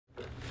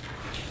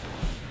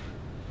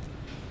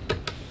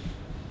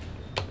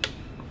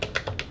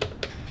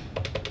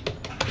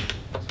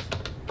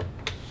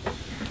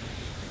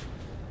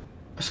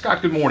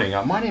Scott, good morning.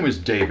 My name is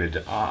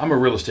David. I'm a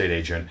real estate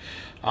agent.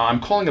 I'm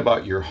calling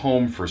about your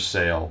home for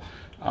sale.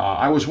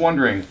 I was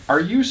wondering, are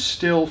you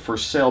still for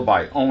sale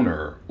by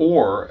owner,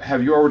 or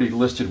have you already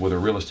listed with a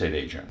real estate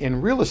agent? In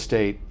real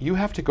estate, you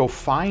have to go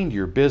find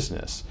your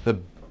business.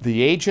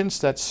 The agents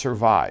that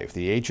survive,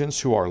 the agents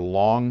who are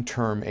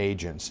long-term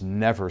agents,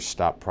 never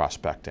stop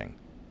prospecting,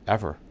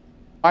 ever.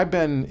 I've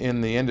been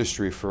in the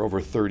industry for over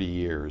 30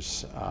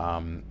 years.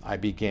 I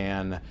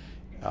began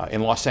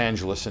in Los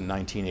Angeles in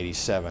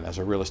 1987 as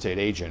a real estate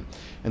agent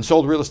and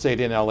sold real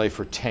estate in LA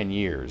for 10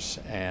 years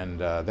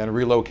and then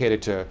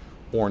relocated to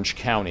Orange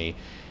County.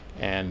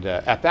 And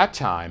at that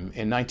time,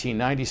 in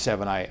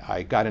 1997,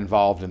 I got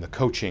involved in the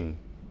coaching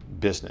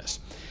business.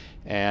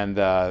 And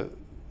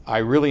I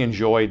really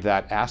enjoyed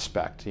that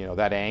aspect,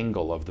 that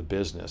angle of the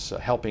business,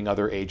 helping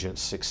other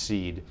agents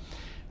succeed.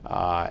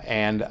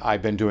 And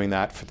I've been doing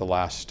that for the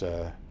last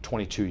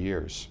 22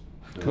 years.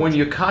 When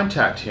you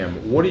contact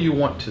him, what do you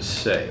want to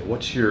say?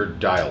 What's your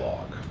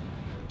dialogue?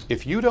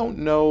 If you don't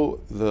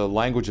know the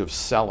language of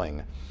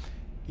selling,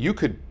 you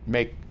could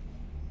make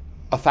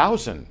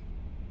 1,000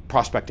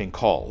 prospecting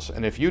calls.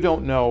 And if you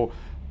don't know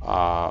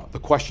the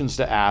questions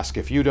to ask,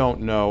 if you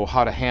don't know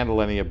how to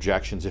handle any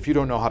objections, if you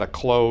don't know how to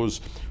close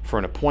for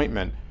an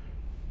appointment,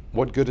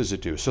 what good does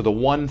it do? So the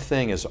one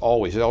thing is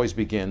always, it always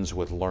begins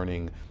with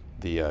learning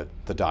the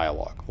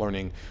dialogue,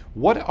 learning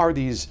what are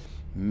these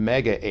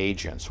mega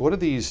agents, what are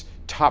these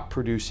top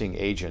producing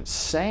agents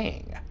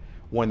saying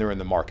when they're in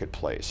the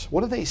marketplace?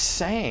 What are they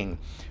saying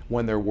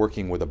when they're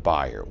working with a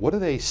buyer? What are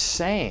they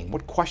saying?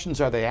 What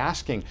questions are they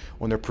asking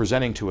when they're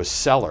presenting to a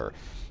seller?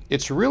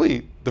 It's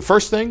really the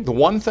first thing, the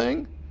one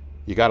thing,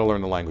 you got to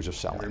learn the language of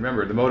selling.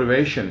 Remember, the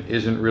motivation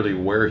isn't really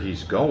where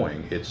he's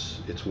going,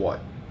 it's what?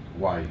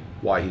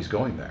 Why he's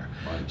going there.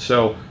 Right.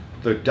 So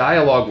the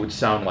dialogue would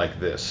sound like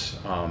this.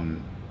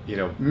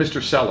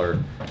 Mr.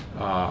 Seller,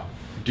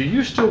 do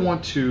you still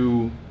want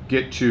to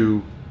get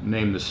to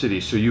name the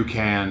city so you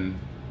can,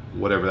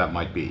 whatever that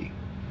might be,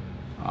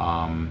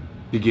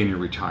 begin your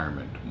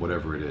retirement,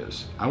 whatever it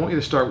is? I want you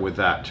to start with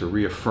that to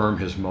reaffirm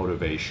his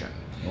motivation.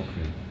 Okay.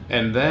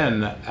 And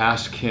then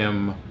ask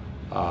him,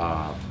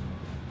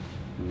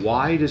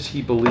 why does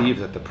he believe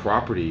that the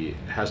property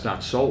has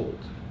not sold?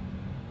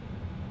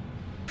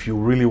 If you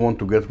really want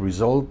to get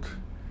result,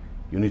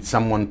 you need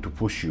someone to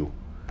push you.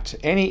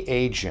 Any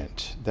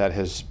agent that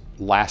has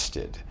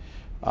lasted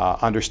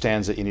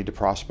understands that you need to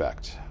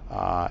prospect,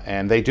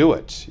 and they do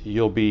it.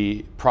 You'll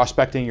be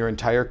prospecting your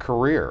entire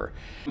career.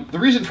 The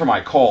reason for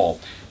my call,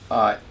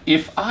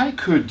 if I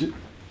could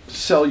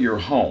sell your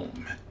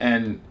home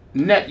and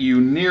net you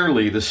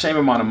nearly the same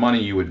amount of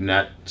money you would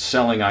net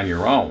selling on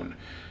your own,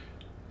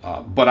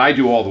 but I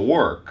do all the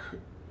work,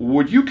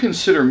 would you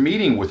consider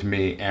meeting with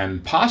me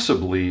and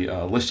possibly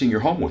listing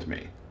your home with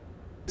me?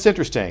 It's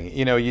interesting,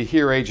 you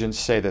hear agents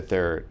say that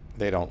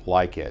they don't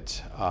like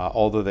it,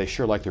 although they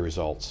sure like the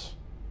results.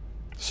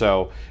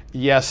 So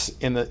yes,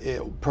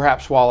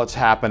 perhaps while it's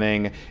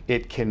happening,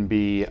 it can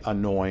be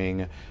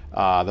annoying.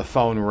 The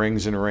phone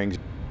rings and rings.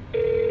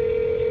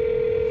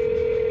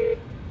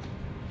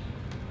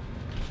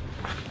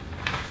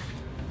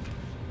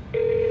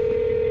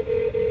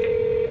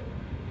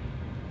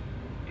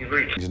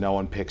 No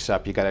one picks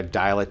up. You got to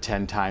dial it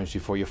 10 times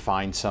before you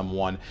find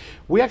someone.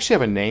 We actually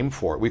have a name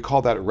for it. We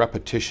call that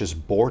repetitious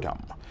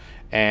boredom.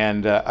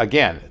 And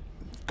again,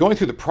 going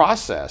through the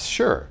process,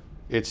 sure,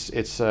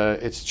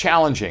 it's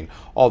challenging.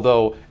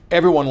 Although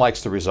everyone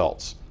likes the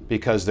results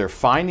because they're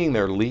finding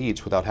their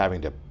leads without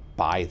having to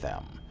buy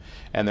them,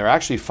 and they're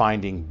actually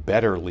finding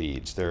better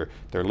leads. They're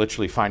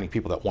literally finding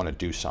people that want to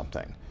do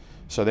something.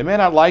 So they may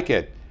not like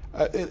it.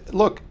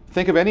 Look,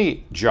 think of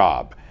any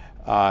job.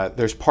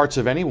 There's parts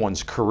of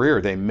anyone's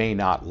career they may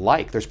not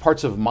like. There's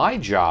parts of my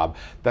job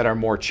that are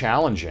more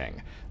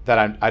challenging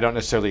that I don't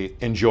necessarily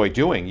enjoy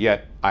doing,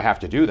 yet I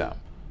have to do them.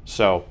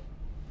 So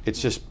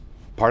it's just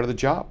part of the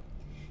job.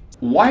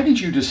 Why did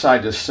you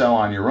decide to sell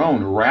on your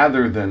own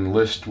rather than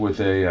list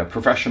with a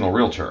professional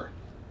realtor?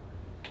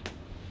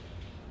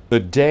 The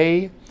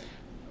day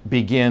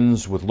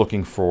begins with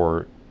looking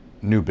for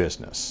new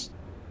business.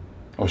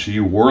 Oh, so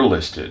you were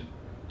listed.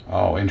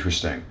 Oh,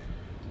 interesting.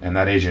 And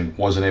that agent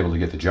wasn't able to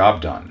get the job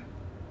done.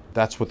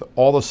 That's what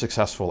all the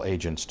successful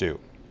agents do.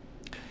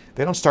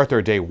 They don't start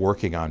their day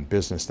working on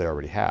business they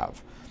already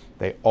have.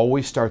 They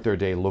always start their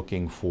day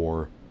looking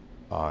for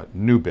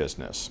new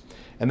business.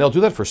 And they'll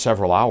do that for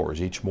several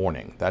hours each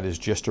morning. That is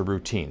just a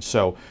routine.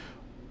 So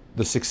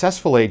the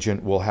successful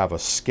agent will have a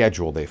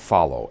schedule they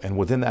follow. And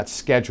within that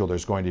schedule,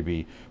 there's going to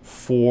be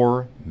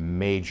 4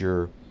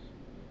 major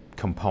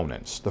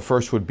components. The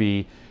first would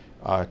be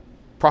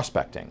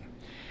prospecting.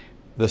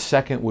 The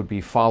second would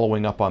be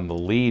following up on the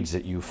leads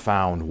that you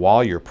found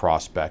while you're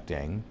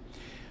prospecting.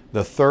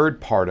 The third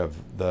part of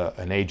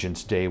an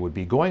agent's day would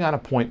be going on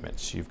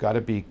appointments. You've got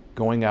to be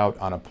going out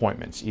on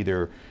appointments,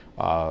 either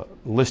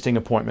listing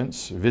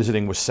appointments,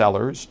 visiting with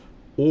sellers,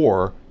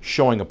 or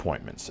showing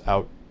appointments,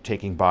 out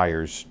taking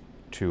buyers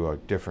to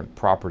different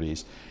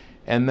properties.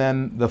 And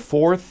then the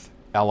fourth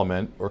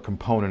element or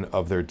component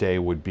of their day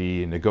would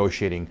be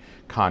negotiating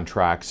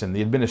contracts and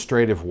the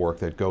administrative work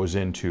that goes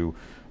into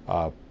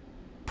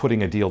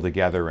putting a deal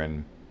together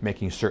and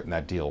making certain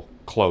that deal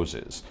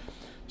closes.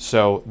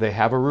 So they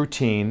have a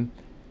routine,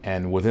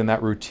 and within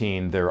that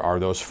routine there are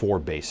those 4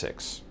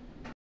 basics.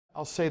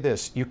 I'll say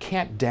this, you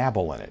can't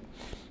dabble in it.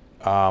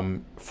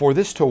 For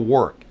this to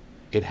work,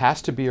 it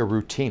has to be a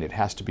routine. It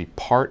has to be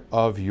part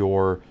of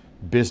your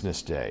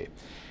business day.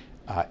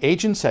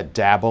 Agents that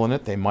dabble in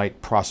it, they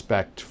might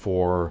prospect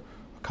for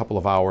a couple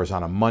of hours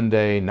on a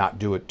Monday, not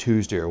do it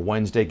Tuesday or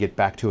Wednesday, get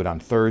back to it on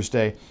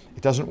Thursday.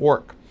 It doesn't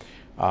work.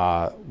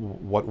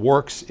 What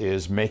works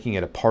is making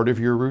it a part of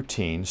your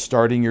routine,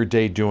 starting your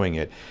day doing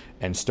it,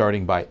 and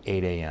starting by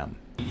 8 a.m.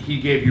 He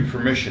gave you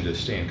permission to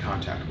stay in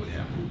contact with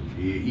him.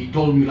 He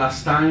told me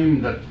last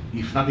time that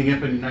if nothing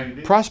happened in 90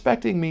 days...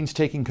 Prospecting means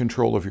taking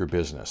control of your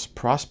business.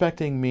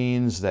 Prospecting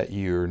means that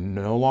you're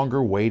no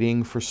longer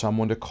waiting for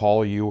someone to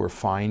call you or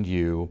find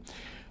you.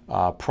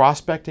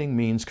 Prospecting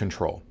means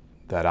control,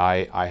 that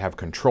I have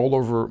control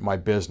over my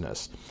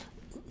business.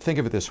 Think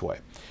of it this way.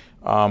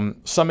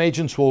 Some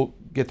agents will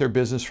get their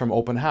business from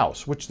open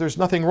house, which there's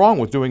nothing wrong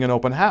with doing an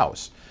open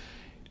house.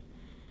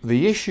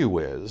 The issue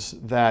is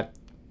that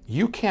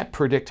you can't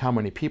predict how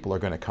many people are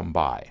going to come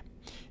by.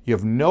 You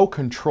have no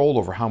control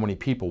over how many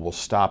people will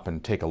stop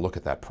and take a look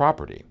at that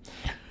property.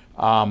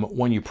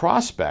 When you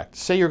prospect,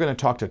 say you're going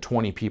to talk to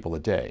 20 people a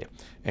day,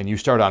 and you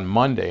start on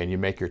Monday and you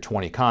make your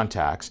 20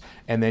 contacts,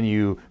 and then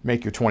you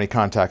make your 20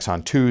 contacts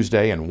on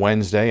Tuesday and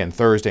Wednesday and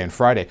Thursday and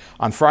Friday.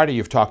 On Friday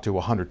you've talked to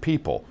 100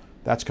 people.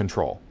 That's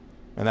control.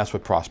 And that's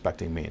what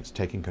prospecting means,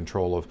 taking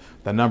control of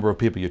the number of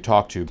people you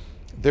talk to.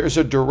 There's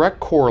a direct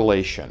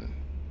correlation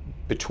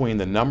between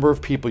the number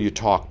of people you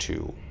talk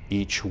to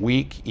each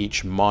week,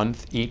 each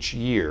month, each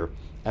year,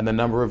 and the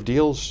number of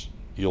deals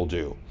you'll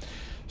do.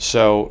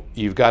 So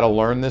you've got to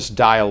learn this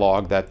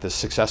dialogue that the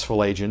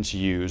successful agents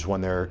use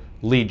when they're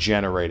lead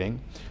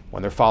generating,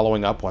 when they're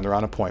following up, when they're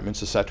on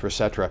appointments,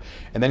 etc.,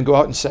 and then go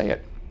out and say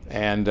it.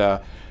 And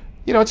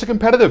you know, it's a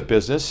competitive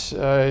business.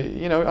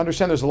 You know,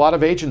 understand there's a lot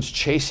of agents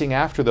chasing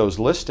after those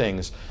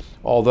listings,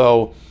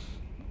 although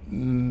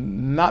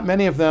not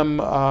many of them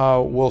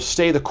will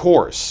stay the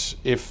course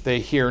if they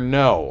hear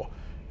no,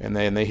 and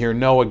then they hear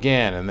no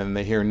again, and then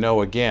they hear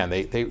no again.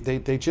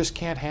 They just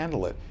can't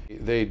handle it.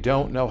 They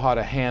don't know how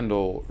to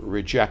handle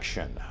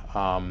rejection.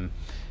 When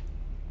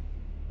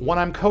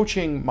I'm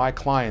coaching my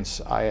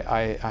clients,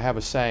 I have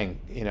a saying,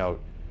 you know,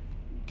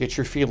 get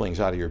your feelings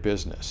out of your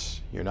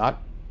business. You're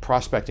not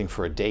prospecting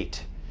for a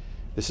date.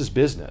 This is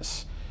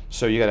business.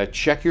 So you got to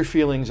check your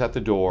feelings at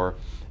the door,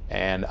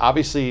 and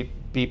obviously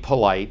be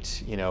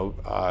polite, you know,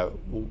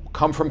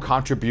 come from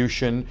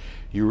contribution.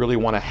 You really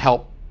want to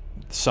help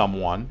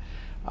someone.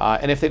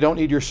 And if they don't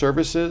need your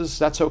services,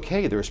 that's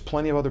okay. There's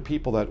plenty of other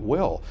people that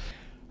will.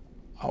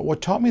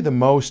 What taught me the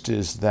most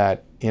is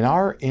that in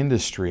our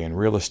industry in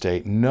real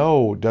estate,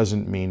 no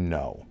doesn't mean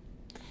no.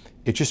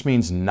 It just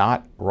means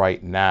not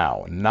right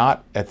now,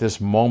 not at this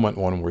moment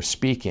when we're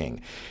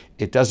speaking.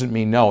 It doesn't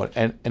mean no.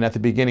 And at the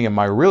beginning of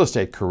my real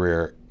estate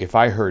career, if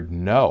I heard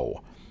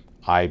no,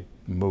 I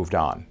moved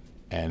on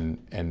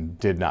and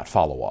did not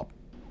follow up.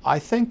 I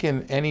think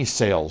in any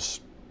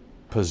sales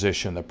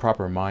position, the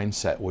proper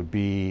mindset would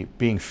be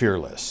being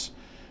fearless.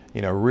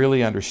 You know,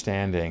 really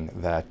understanding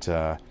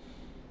that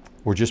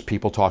we're just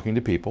people talking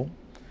to people,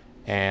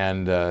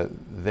 and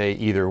they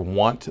either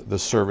want the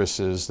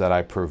services that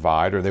I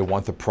provide, or they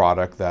want the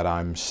product that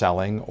I'm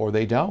selling, or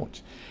they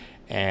don't.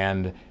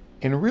 And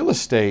in real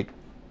estate,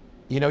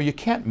 you know, you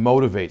can't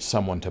motivate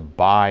someone to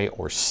buy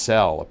or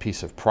sell a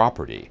piece of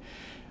property.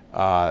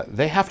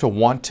 They have to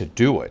want to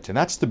do it. And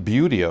that's the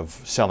beauty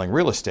of selling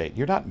real estate.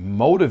 You're not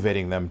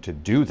motivating them to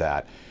do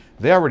that.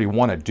 They already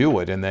want to do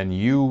it, and then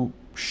you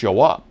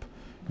show up.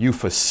 You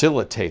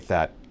facilitate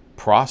that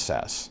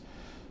process.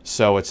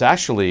 So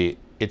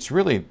it's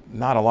really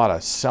not a lot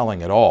of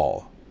selling at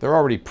all. They're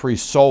already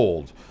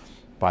pre-sold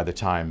by the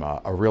time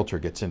a realtor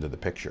gets into the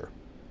picture.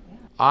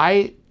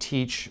 I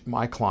teach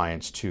my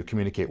clients to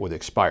communicate with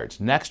expireds.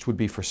 Next would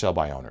be for sale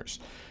by owners.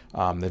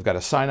 They've got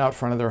a sign out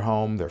front of their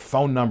home, their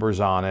phone number's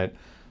on it,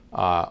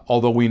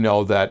 although we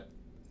know that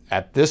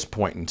at this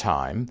point in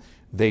time,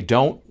 they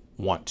don't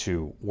want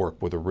to work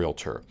with a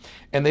realtor.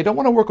 And they don't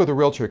want to work with a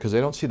realtor because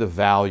they don't see the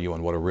value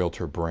in what a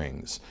realtor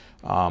brings.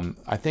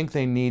 I think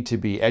they need to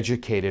be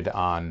educated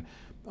on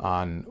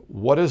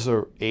what does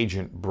an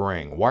agent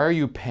bring? Why are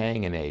you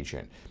paying an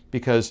agent?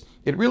 Because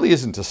it really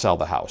isn't to sell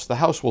the house. The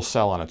house will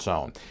sell on its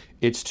own.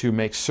 It's to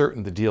make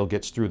certain the deal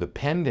gets through the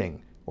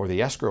pending or the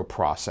escrow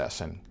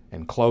process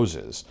and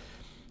closes.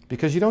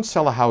 Because you don't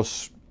sell a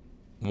house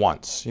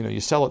once. You know, you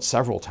sell it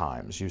several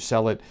times. You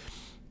sell it,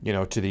 you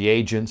know, to the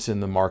agents in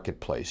the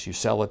marketplace. You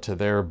sell it to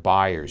their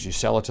buyers. You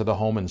sell it to the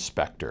home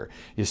inspector.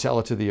 You sell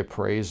it to the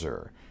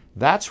appraiser.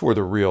 That's where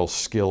the real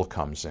skill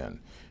comes in.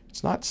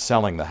 It's not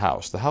selling the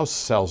house. The house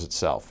sells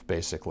itself,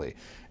 basically.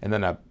 And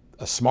then a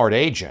smart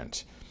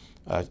agent,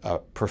 a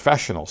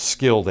professional,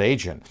 skilled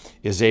agent,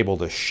 is able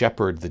to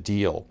shepherd the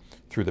deal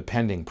through the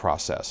pending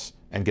process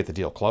and get the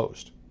deal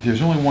closed.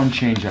 There's only one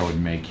change I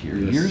would make here.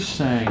 Yes. You're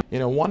saying,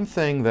 one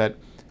thing that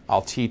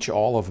I'll teach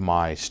all of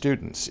my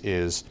students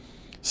is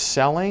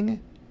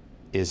selling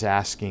is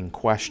asking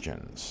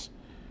questions.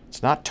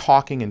 It's not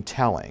talking and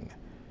telling.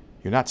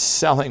 You're not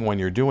selling when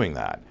you're doing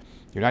that.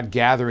 You're not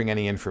gathering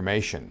any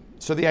information.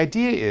 So the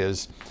idea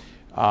is,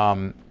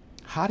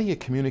 how do you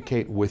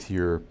communicate with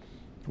your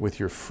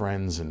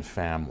friends and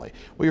family?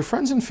 Well, your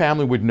friends and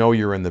family would know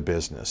you're in the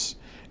business,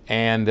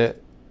 and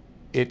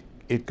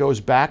it goes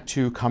back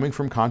to coming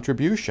from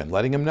contribution,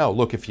 letting them know,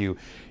 look, if you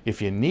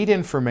need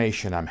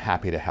information, I'm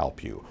happy to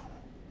help you,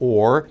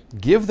 or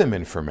give them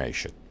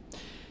information.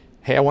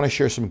 Hey, I want to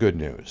share some good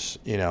news.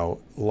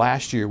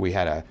 Last year we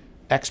had a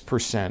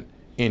X%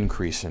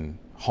 increase in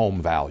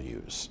home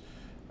values.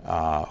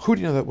 Who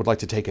do you know that would like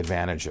to take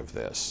advantage of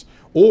this?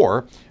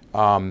 Or,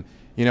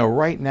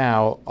 right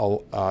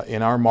now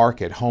in our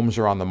market, homes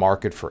are on the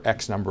market for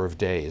X number of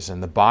days,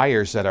 and the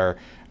buyers that are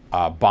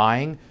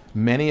buying,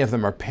 many of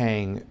them are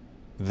paying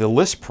the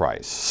list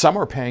price. Some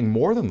are paying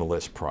more than the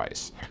list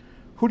price.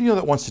 Who do you know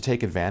that wants to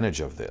take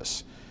advantage of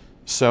this?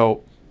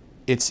 So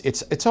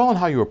it's all in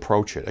how you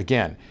approach it.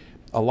 Again,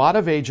 a lot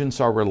of agents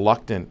are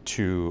reluctant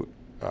to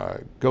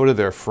go to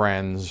their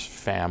friends,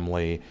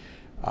 family,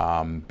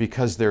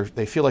 because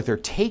they feel like they're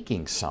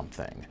taking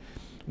something.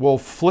 Well,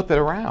 flip it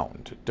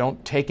around.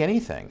 Don't take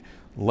anything.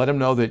 Let them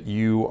know that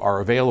you are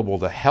available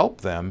to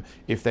help them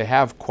if they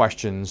have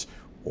questions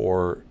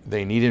or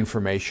they need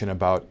information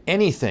about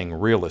anything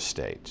real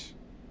estate.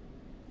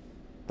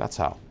 That's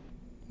how.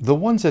 The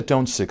ones that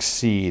don't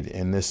succeed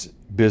in this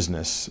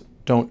business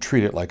don't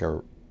treat it like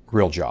a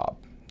real job.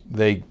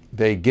 They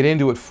get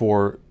into it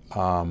for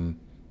some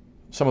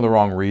of the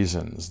wrong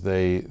reasons.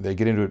 They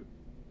get into it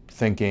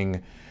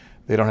thinking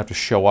they don't have to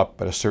show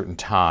up at a certain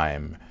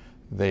time.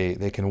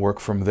 They can work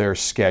from their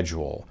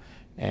schedule.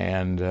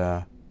 And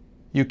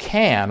you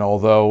can,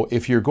 although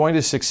if you're going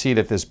to succeed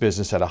at this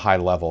business at a high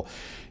level,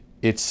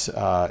 it's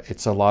a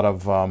lot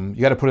of,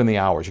 you got to put in the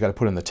hours, you got to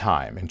put in the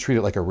time, and treat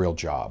it like a real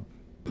job.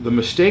 The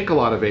mistake a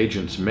lot of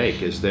agents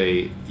make is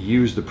they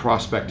use the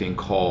prospecting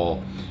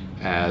call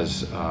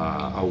as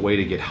a way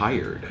to get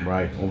hired.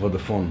 Right, over the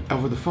phone.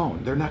 Over the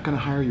phone. They're not going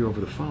to hire you over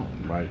the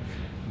phone. Right.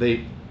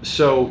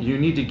 So you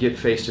need to get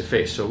face to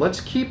face. So let's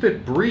keep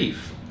it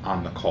brief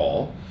on the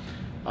call.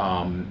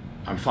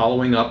 I'm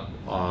following up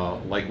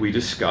like we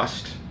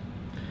discussed.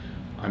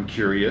 I'm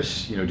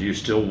curious, do you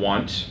still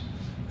want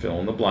fill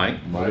in the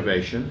blank,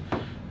 motivation?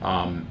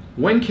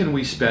 When can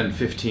we spend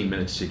 15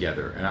 minutes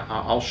together? And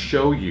I'll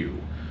show you,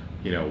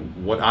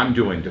 what I'm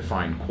doing to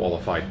find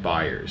qualified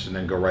buyers, and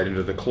then go right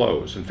into the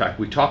close. In fact,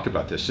 we talked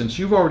about this. Since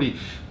you've already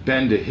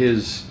been to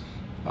his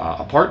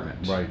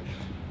apartment, right?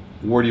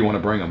 Where do you want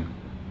to bring him?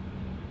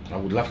 I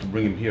would love to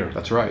bring him here.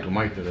 That's right. To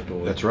my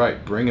territory. That's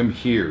right. Bring him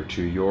here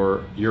to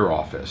your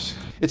office.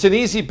 It's an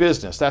easy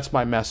business. That's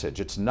my message.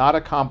 It's not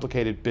a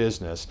complicated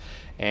business.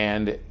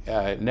 And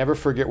never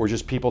forget, we're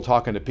just people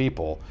talking to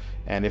people.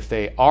 And if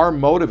they are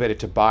motivated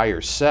to buy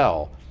or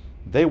sell,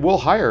 they will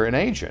hire an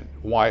agent.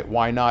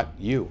 Why not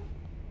you?